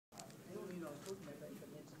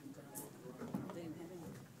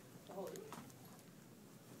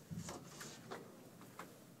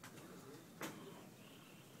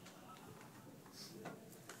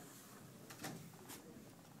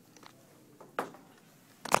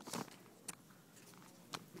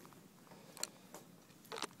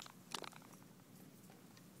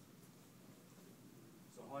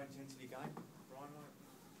intensity game, Brian?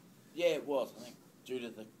 Yeah, it was. I think due to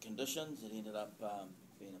the conditions, it ended up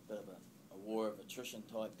being a bit of a war of attrition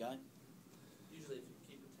type game. Usually, if you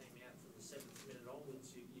keep the team out from the 7th minute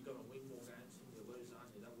onwards, you're going to win more games than you lose,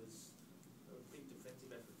 aren't you? That was a big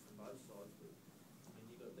defensive effort from both sides. But I mean,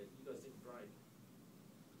 you guys didn't break.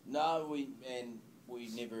 No, we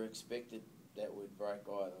never expected that we'd break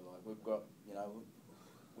either. Like we've got,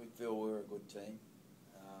 we feel we're a good team.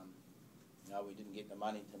 We didn't get the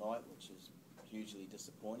money tonight, which is hugely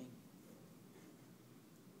disappointing.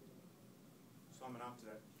 Simon, after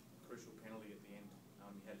that crucial penalty at the end,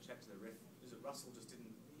 you had a chat to the ref. Is it Russell just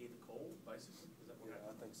didn't hear the call, basically? Is that what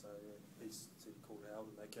happened? I think so, yeah. He said he called out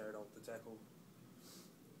and they carried on with the tackle.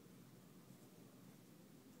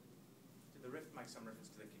 Did the ref make some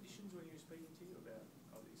reference to the conditions when he was speaking to you about,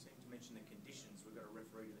 he seemed to mention the conditions, we've got a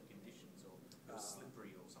referee to the conditions, or it was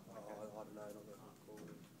slippery or something like that? I don't know, not that call.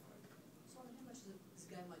 Simon, how much does a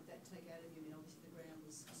game like that take out of you? I mean, obviously the ground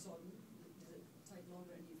was sodden. Did it take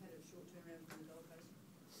longer and you've had a short turnaround from the Gold Coast?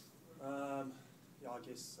 Yeah, I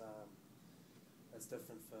guess it's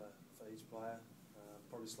different for each player.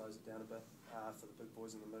 Probably slows it down a bit for the big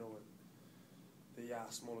boys in the middle, and the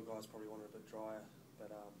smaller guys probably want it a bit drier.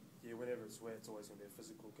 But yeah, whenever it's wet, it's always going to be a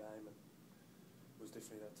physical game, and it was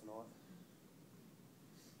definitely that tonight.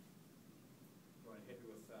 Right, happy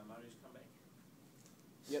with Murray's comeback?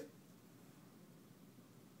 Yep.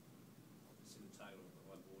 See the tail of the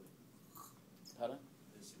high boarding. Pardon?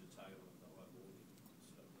 See the tail of the high boarding.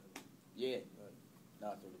 Yeah.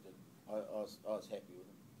 No, I thought it did. I was happy with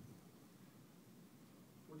it.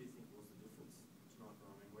 What do you think was the difference tonight,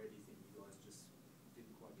 Brian? I mean, where do you think you guys just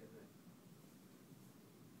didn't quite get there?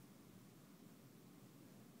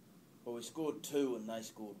 Well, we scored 2 and they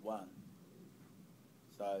scored 1.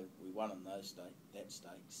 So we won in those that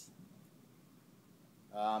stakes.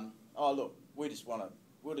 Look, we'll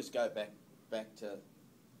just go back to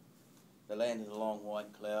the land of the long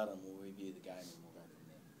white cloud, and we'll review the game and we'll go from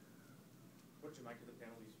there. What did you make of the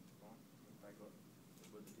penalties, Brian? They got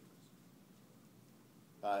with the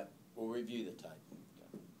difference? We'll review the tape.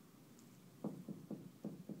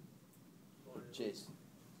 Okay. Cheers.